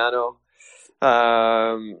Saviano.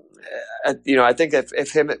 I think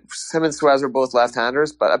if him and Suez were both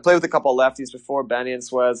left-handers, but I played with a couple of lefties before, Benny and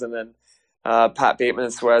Suez, and then Pat Bateman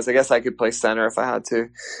and Suez. I guess I could play center if I had to.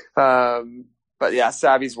 But yeah,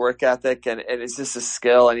 Savvy's work ethic and it's just a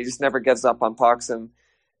skill, and he just never gives up on pucks. And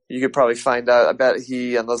you could probably find out. I bet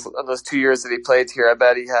he on those 2 years that he played here, I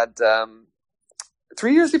bet he had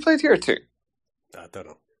 3 years he played here or 2. I don't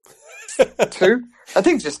know. 2? I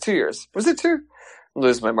think just 2 years. Was it 2? I'm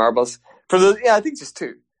losing my marbles. I think just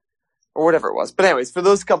 2. Or whatever it was. But anyways, for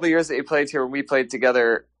those couple of years that he played here when we played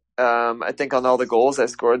together, I think on all the goals I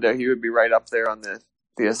scored there, he would be right up there on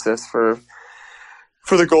the assist for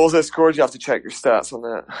the goals I scored. You have to check your stats on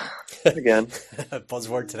that again.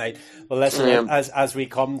 Buzzword tonight. Well, listen, as we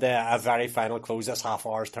come to a very final close, this half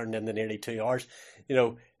hour's turned into nearly 2 hours.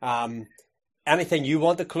 Anything you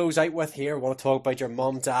want to close out with here? Want to talk about your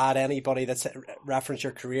mum, dad, anybody that's referenced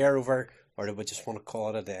your career over, or do we just want to call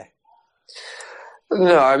it a day?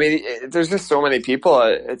 No, I mean, there's just so many people.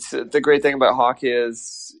 It's the great thing about hockey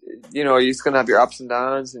is, you're just going to have your ups and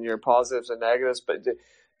downs and your positives and negatives, but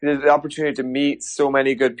the opportunity to meet so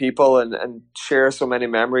many good people and share so many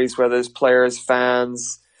memories, whether it's players,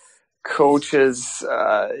 fans, coaches,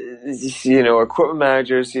 equipment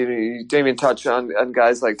managers, you didn't even touch on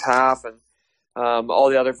guys like Taff and all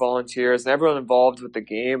the other volunteers and everyone involved with the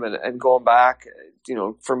game and going back,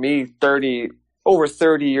 for me, over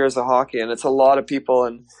 30 years of hockey, and it's a lot of people.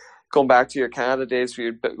 And going back to your Canada days where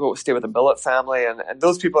you'd go stay with the Billet family, and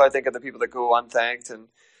those people I think are the people that go unthanked, and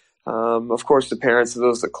of course the parents of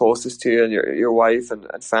those that closest to you and your wife and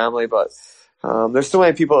family. But there's so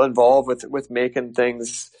many people involved with making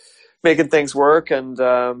things work, and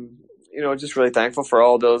just really thankful for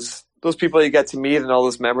all those people you get to meet and all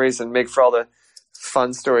those memories, and make for all the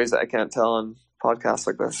fun stories that I can't tell on podcasts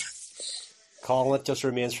like this. Colin, it just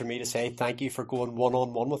remains for me to say thank you for going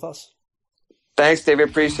one-on-one with us. Thanks, David.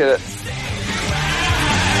 Appreciate it.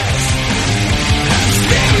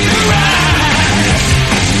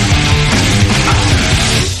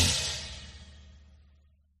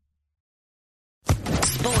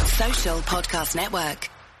 Sports Social Podcast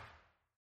Network.